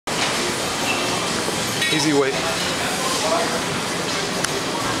Easy weight.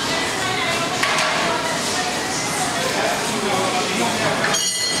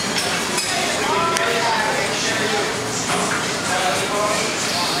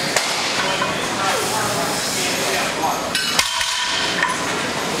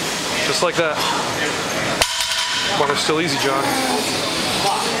 Just like that. But it's still easy, John.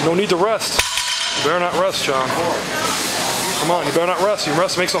 No need to rest. You better not rest, John. Come on, you better not rest. You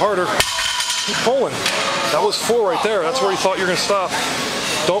rest makes it harder. Keep pulling. That was 4 right there. That's where you thought you were going to stop.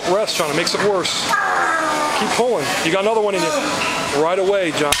 Don't rest, John. It makes it worse. Keep pulling. You got another one in you. Right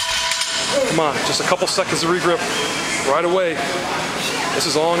away, John. Come on. Just a couple seconds to regrip. Right away. This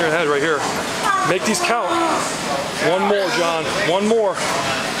is all in your head right here. Make these count. One more, John. One more.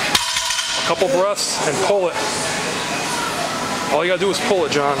 A couple breaths and pull it. All you gotta do is pull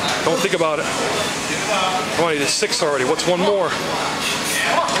it, John. Don't think about it. Come on, you did 6 already. What's one more?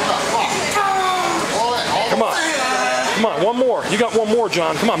 Come on. Come on, one more. You got one more,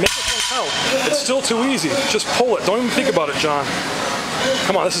 John. Come on, make this one count. It's still too easy. Just pull it. Don't even think about it, John.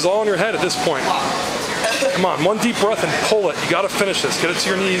 Come on, this is all in your head at this point. Come on, one deep breath and pull it. You gotta finish this. Get it to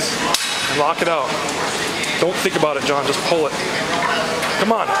your knees and lock it out. Don't think about it, John. Just pull it.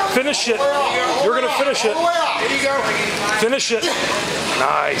 Come on, finish it. You're gonna finish it. Finish it.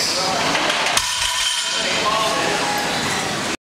 Nice.